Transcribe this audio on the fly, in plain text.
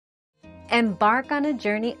Embark on a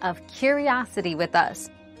journey of curiosity with us.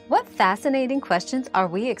 What fascinating questions are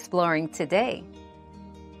we exploring today?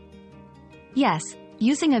 Yes,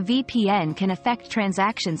 using a VPN can affect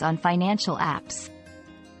transactions on financial apps.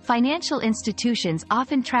 Financial institutions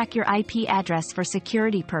often track your IP address for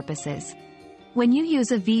security purposes. When you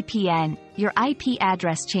use a VPN, your IP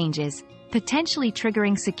address changes, potentially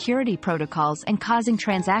triggering security protocols and causing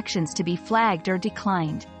transactions to be flagged or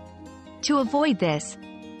declined. To avoid this,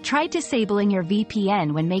 try disabling your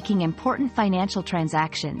VPN when making important financial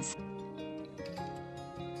transactions.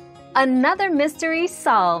 Another mystery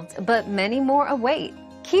solved, but many more await.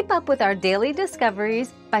 Keep up with our daily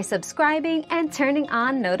discoveries by subscribing and turning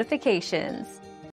on notifications.